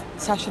Jesters for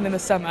session in the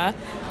summer,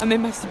 and there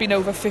must have been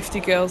over 50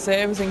 girls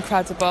there. It was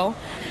incredible,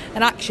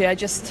 and actually I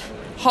just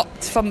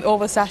hopped from all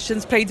the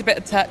sessions, played a bit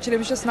of touch, and it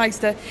was just nice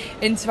to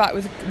interact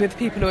with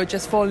people who had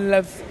just fallen in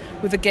love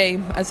with the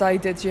game as I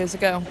did years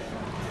ago.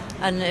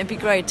 And it'd be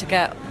great to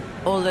get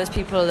all those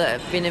people that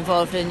have been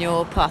involved in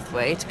your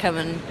pathway to come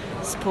and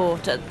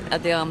support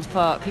at the Arms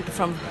Park, people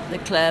from the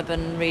club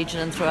and region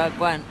and throughout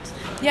Gwent.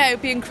 Yeah, it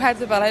would be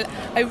incredible.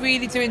 I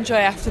really do enjoy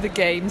after the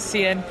game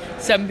seeing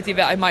somebody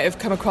that I might have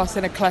come across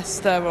in a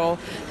cluster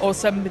or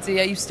somebody.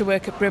 I used to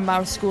work at Bryn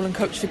Mawr School and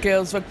coach the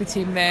girls rugby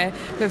team there.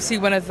 I've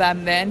seen one of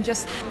them there, and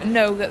just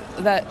know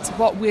that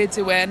what we're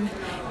doing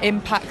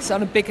impacts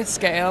on a bigger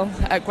scale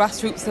at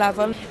grassroots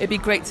level. It'd be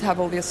great to have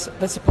all the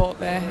support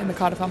there in the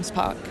Cardiff Arms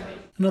Park.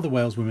 Another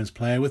Wales women's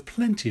player with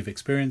plenty of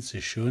experience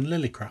is Siwan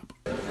Lillicrap.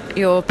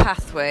 Your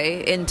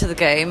pathway into the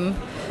game,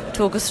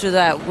 talk us through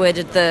that. Where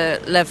did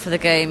the love for the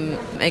game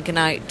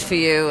ignite for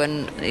you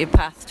and your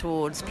path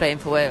towards playing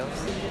for Wales?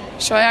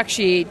 So I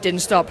actually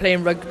didn't start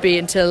playing rugby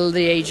until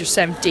the age of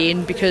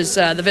 17 because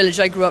the village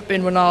I grew up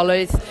in,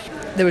 Wenarlydd,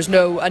 there was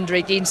no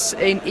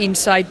under-18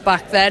 inside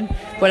back then.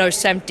 When I was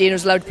 17 I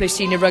was allowed to play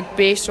senior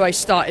rugby, so I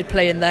started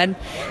playing then.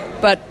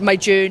 But my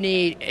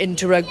journey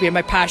into rugby and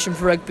my passion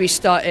for rugby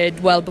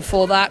started well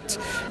before that.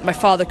 My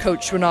father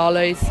coached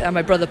Wenarlydd and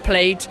my brother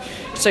played,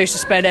 so I used to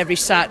spend every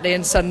Saturday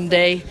and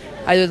Sunday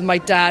either with my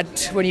dad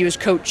when he was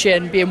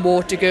coaching, being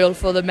water girl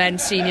for the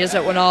men's seniors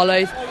at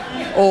Wenarlydd,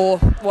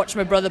 or watch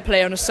my brother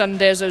play on a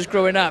Sunday as I was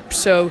growing up.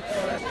 So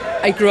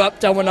I grew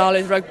up down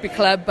Wenarlydd Rugby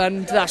Club,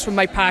 and that's when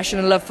my passion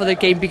and love for the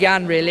game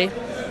began, really.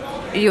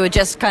 You were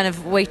just kind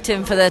of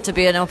waiting for there to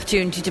be an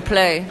opportunity to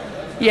play?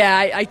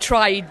 Yeah, I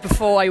tried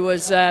before I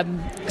was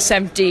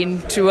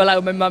 17 to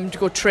allow my mum to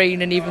go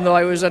training even though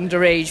I was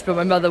underage, but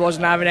my mother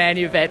wasn't having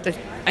any of it.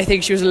 I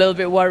think she was a little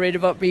bit worried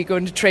about me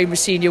going to train with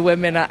senior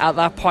women at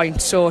that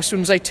point. So as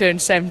soon as I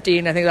turned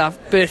 17, I think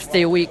that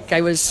birthday week,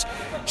 I was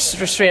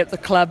straight at the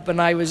club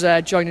and I was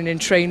joining in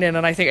training,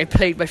 and I think I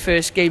played my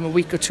first game a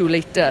week or two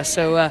later.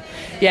 So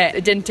yeah,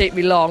 it didn't take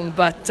me long,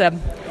 but I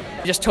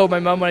just told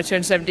my mum when I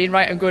turned 17,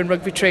 right, I'm going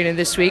rugby training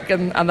this week,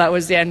 and that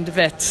was the end of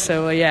it.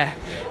 So yeah,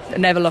 I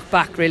never looked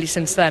back really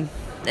since then.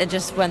 It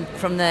just went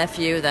from there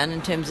for you then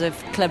in terms of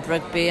club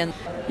rugby? And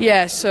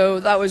yeah,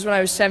 so that was when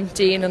I was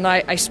 17, and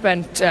I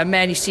spent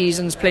many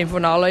seasons playing for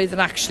Wenarlydd,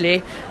 and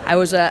actually I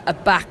was a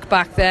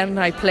back then.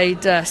 I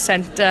played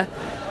centre.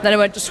 Then I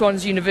went to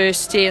Swansea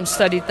University and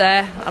studied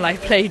there, and I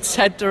played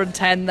centre and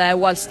 10 there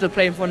while still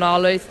playing for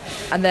Wenarlydd.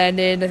 And then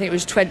in, I think it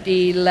was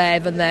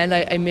 2011, then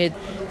I made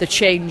the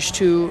change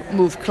to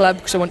move club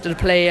because I wanted to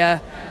play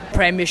a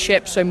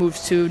Premiership, so I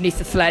moved to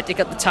Neath Athletic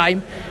at the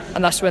time,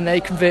 and that's when they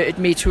converted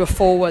me to a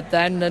forward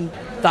then, and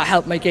that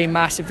helped my game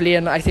massively,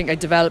 and I think I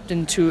developed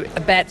into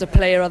a better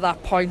player at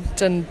that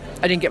point. And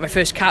I didn't get my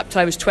first cap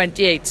till I was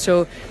 28,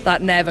 so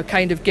that never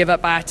kind of give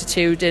up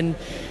attitude in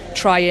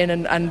trying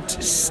and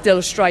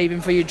still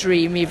striving for your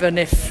dream, even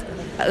if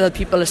other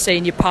people are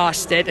saying you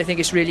passed it. I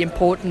think it's really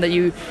important that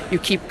you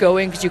keep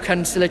going because you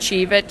can still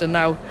achieve it. And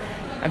now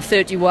I'm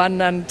 31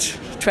 and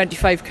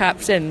 25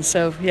 caps in,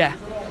 so yeah.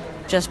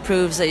 Just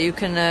proves that you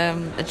can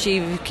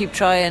achieve, keep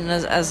trying,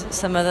 as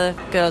some other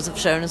girls have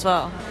shown as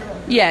well.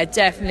 Yeah,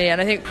 definitely.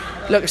 And I think,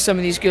 look at some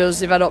of these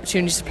girls, they've had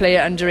opportunities to play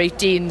at under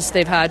 18s,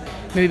 they've had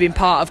maybe been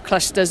part of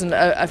clusters and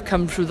have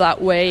come through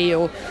that way,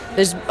 or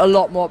there's a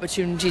lot more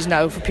opportunities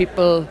now for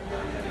people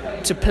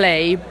to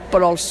play,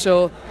 but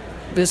also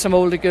there's some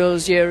older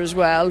girls here as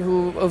well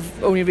who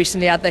have only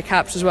recently had their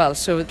caps as well.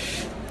 So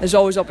there's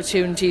always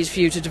opportunities for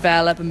you to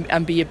develop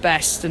and be your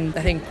best, and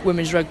I think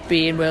women's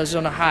rugby in Wales is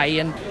on a high,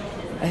 and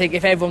I think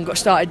if everyone got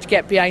started to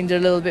get behind it a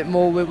little bit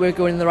more, we're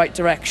going in the right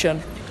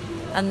direction.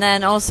 And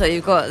then also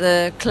you've got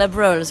the club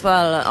role as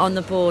well, on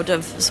the board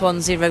of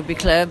Swansea Rugby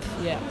Club,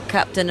 yeah.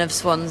 Captain of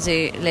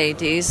Swansea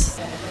Ladies.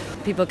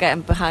 People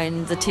getting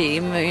behind the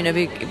team. You know,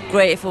 it'd be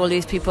great if all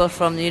these people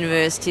from the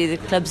university, the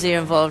clubs you're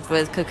involved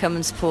with, could come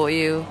and support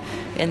you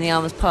in the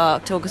Arms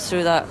Park. Talk us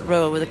through that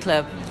role with the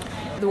club.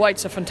 The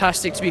Whites are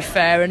fantastic, to be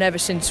fair, and ever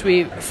since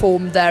we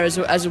formed there as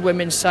a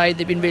women's side,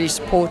 they've been really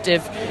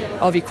supportive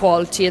of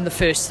equality, and the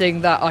first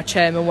thing that our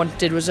chairman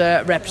wanted was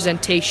a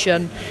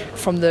representation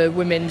from the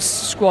women's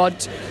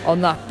squad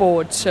on that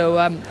board. So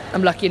I'm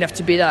lucky enough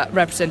to be that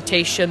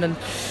representation, and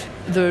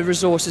the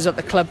resources at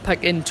the club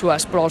pack into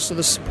us, but also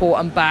the support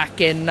I'm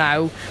back in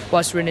now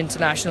whilst we're in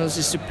internationals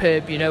is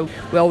superb. You know,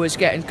 we're always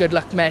getting good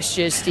luck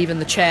messages. Stephen,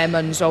 the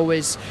chairman's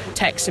always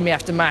texting me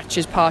after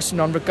matches,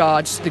 passing on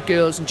regards to the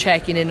girls and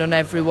checking in on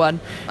everyone.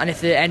 And if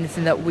there's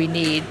anything that we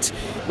need,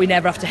 we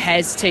never have to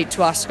hesitate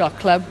to ask our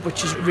club,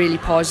 which is really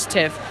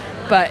positive.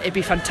 But it'd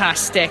be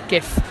fantastic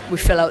if we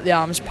fill out the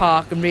Arms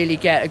Park and really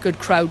get a good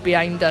crowd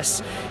behind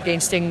us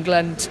against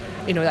England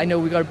You know, I know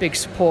we've got a big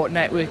support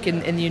network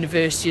in the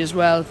university as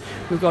well.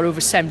 We've got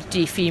over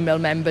 70 female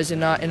members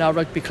in our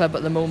rugby club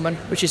at the moment,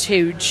 which is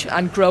huge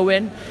and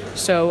growing.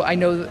 So I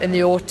know in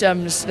the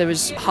autumns there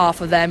was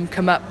half of them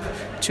come up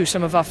to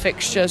some of our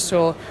fixtures,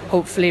 so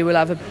hopefully we'll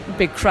have a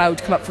big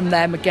crowd come up from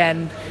them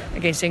again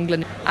against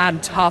England,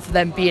 and half of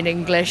them being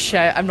English.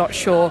 I'm not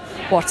sure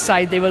what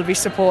side they will be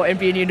supporting,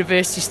 being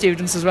university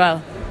students as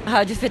well.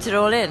 How do you fit it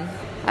all in?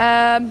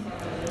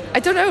 I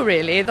don't know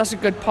really, that's a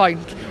good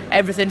point.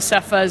 Everything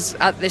suffers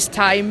at this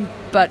time,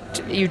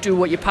 but you do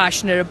what you're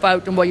passionate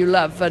about and what you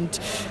love, and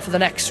for the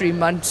next 3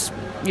 months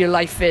your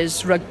life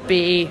is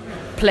rugby,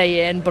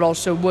 playing, but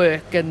also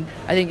work. And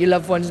I think your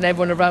loved ones and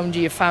everyone around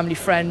you, your family,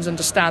 friends,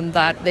 understand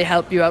that. They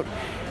help you out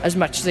as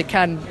much as they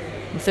can.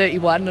 I'm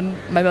 31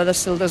 and my mother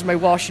still does my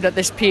washing at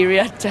this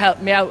period to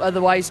help me out,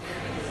 otherwise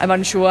I'm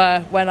unsure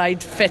when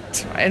I'd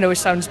fit, I know it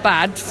sounds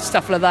bad,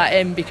 stuff like that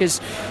in,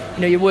 because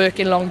you know you're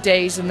working long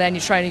days and then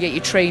you're trying to get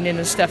your training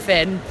and stuff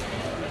in,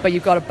 but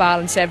you've got to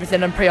balance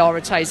everything and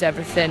prioritise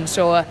everything.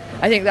 So I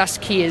think that's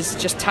key, is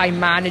just time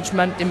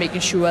management and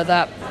making sure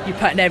that you're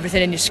putting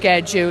everything in your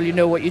schedule, you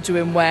know what you're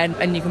doing when,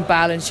 and you can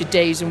balance your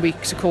days and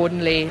weeks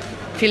accordingly.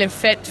 Feeling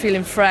fit,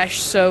 feeling fresh,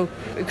 so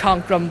we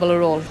can't grumble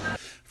at all.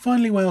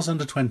 Finally, Wales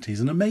under-20s,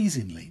 and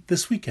amazingly,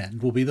 this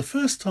weekend will be the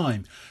first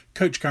time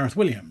coach Gareth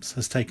Williams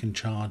has taken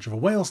charge of a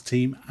Wales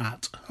team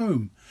at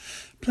home.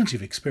 Plenty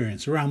of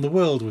experience around the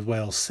world with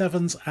Wales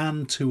Sevens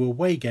and 2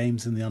 away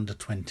games in the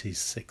under-20s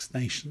Six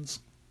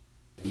Nations.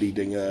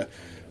 Leading a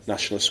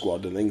national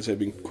squad and things, I've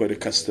been quite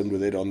accustomed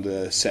with it on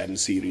the 7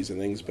 series and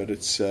things, but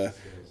it's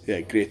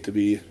great to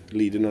be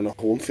leading on a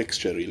home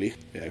fixture really.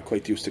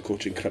 Quite used to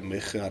coaching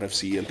Crymych,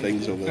 RFC and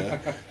things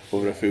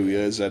over a few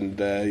years, and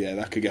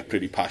that could get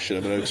pretty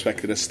passionate, but I'm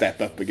expecting a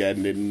step up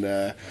again in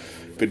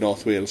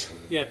North Wales.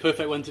 Yeah,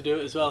 perfect one to do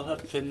it as well,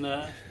 up in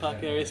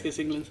Park Areas against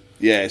England.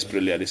 Yeah, it's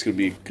brilliant. It's going to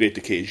be a great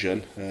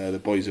occasion.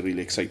 The boys are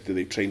really excited.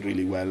 They've trained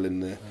really well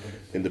in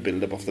the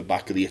build-up off the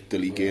back of the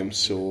Italy game,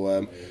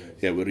 so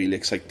we're really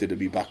excited to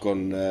be back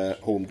on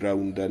home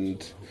ground,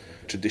 and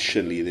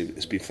traditionally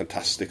it's been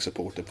fantastic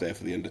support up there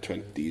for the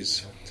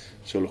under-20s,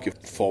 so looking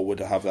forward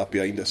to have that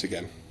behind us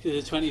again.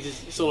 The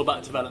 20s, it's all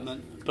about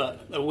development,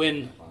 but a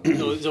win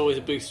is always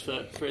a boost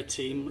for a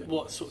team.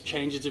 What sort of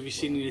changes have you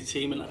seen in your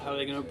team and how are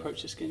they going to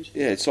approach this game?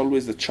 Yeah, it's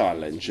always the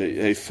challenge.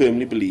 I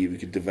firmly believe we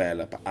can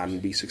develop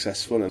and be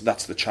successful, and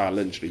that's the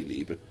challenge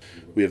really, but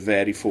we're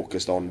very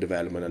focused on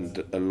development,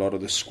 and a lot of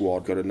the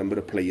squad got a number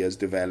of players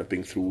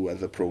developing through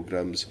other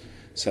programmes.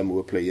 Some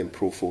were playing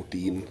Pro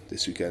 14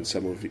 this weekend,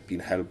 some have been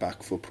held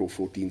back for Pro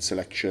 14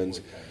 selections.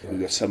 We've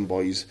got some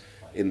boys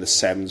in the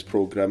SEMS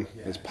programme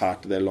as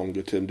part of their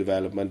longer term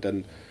development,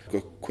 and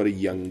got quite a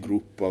young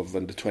group of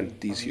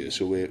under-20s here,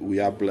 so we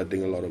are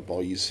blooding a lot of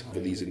boys for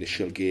these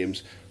initial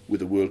games with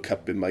the World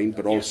Cup in mind,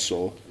 but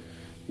also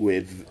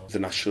with the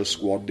national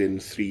squad in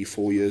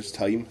 3-4 years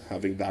time,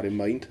 having that in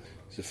mind.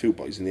 There's a few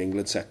boys in the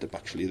England setup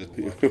actually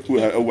that who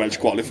are Welsh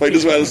qualified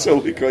as well,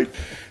 so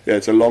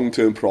it's a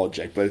long-term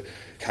project, but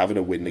having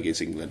a win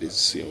against England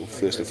is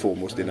first and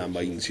foremost in our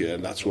minds here,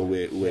 and that's what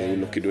we're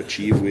looking to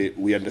achieve.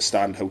 We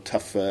understand how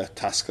tough a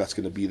task that's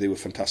going to be. They were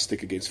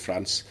fantastic against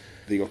France.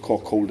 They got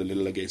caught cold a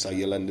little against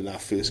Ireland in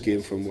that first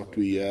game from what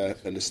we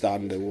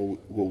understand and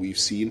what we've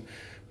seen,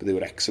 but they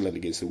were excellent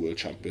against the world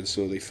champions,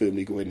 so they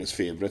firmly go in as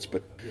favourites.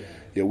 But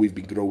we've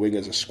been growing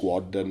as a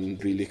squad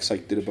and really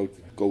excited about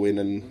going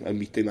and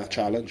meeting that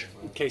challenge.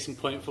 Case in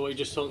point for what you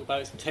just talked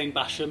about is Tane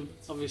Basham,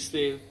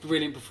 obviously a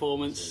brilliant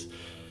performance.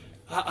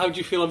 How do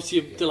you feel? Obviously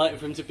you're delighted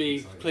for him to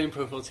be playing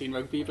Pro 14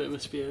 rugby, but it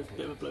must be a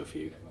bit of a blow for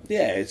you.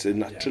 Yeah, it's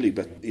naturally,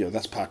 but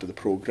that's part of the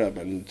programme,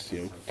 and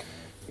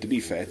to be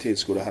fair, Tane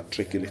scored a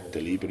hat-trick in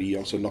Italy, but he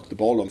also knocked the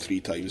ball on 3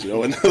 times,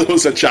 and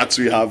those are chats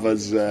we have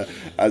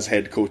as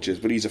head coaches.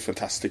 But he's a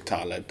fantastic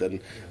talent, and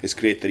it's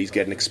great that he's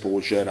getting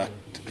exposure at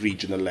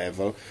regional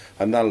level,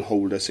 and that'll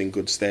hold us in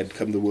good stead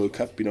come the World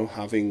Cup.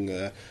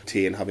 Having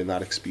Tane having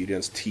that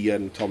experience.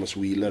 Tian Thomas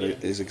Wheeler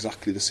is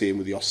exactly the same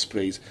with the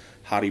Ospreys.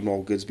 Harry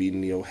Morgan's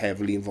been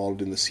heavily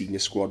involved in the senior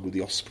squad with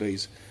the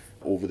Ospreys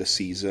over the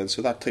season,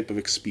 so that type of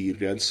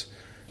experience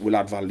will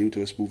add value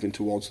to us moving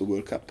towards the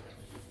World Cup.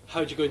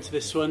 How do you go into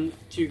this one?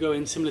 Do you go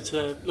in similar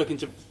to looking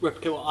to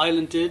replicate what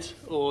Ireland did,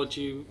 or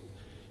do you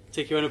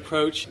take your own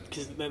approach?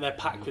 Because their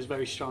pack was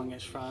very strong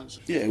against France.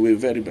 Yeah, we're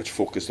very much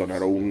focused on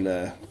our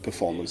own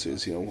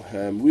performances. We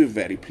were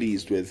very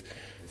pleased with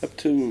up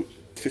to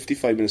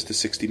 55 minutes to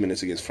 60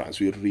 minutes against France.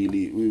 We were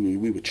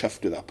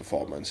chuffed with that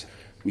performance.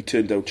 We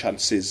turned down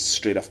chances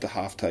straight after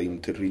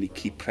half-time to really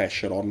keep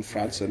pressure on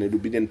France, and it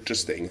would be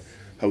interesting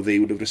how they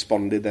would have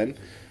responded then.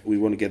 We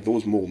want to get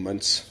those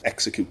moments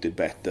executed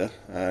better,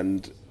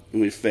 and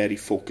we're very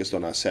focused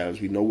on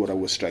ourselves. We know what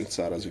our strengths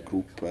are as a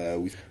group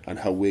and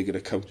how we're going to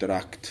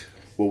counteract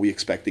what we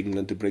expect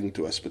England to bring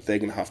to us, but they're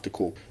going to have to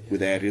cope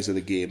with areas of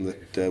the game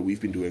that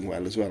we've been doing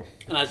well as well.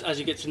 And as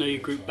you get to know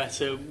your group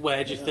better,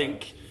 where do you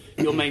think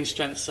your main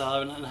strengths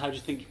are, and how do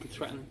you think you can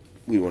threaten them?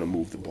 We want to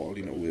move the ball.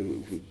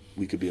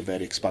 We could be a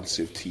very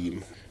expansive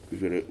team.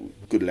 We've got a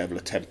good level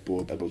of tempo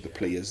about the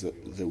players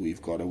that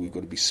we've got, and we've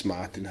got to be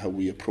smart in how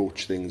we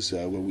approach things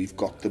when we've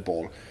got the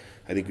ball.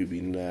 I think we've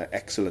been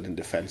excellent in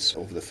defence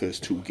over the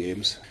first 2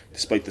 games.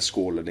 Despite the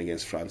scoreline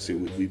against France,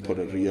 we put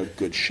a real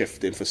good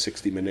shift in for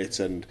 60 minutes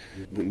and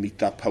we meet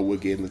that power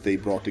game that they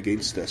brought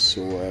against us.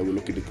 So we're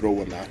looking to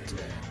grow on that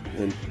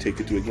and take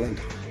it to England.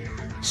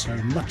 So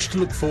much to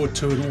look forward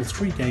to in all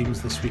 3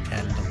 games this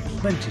weekend, and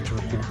plenty to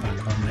report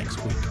back on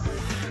next week.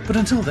 But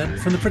until then,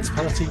 from the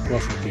Principality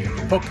Welsh Rugby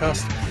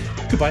podcast,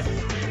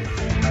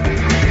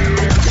 goodbye.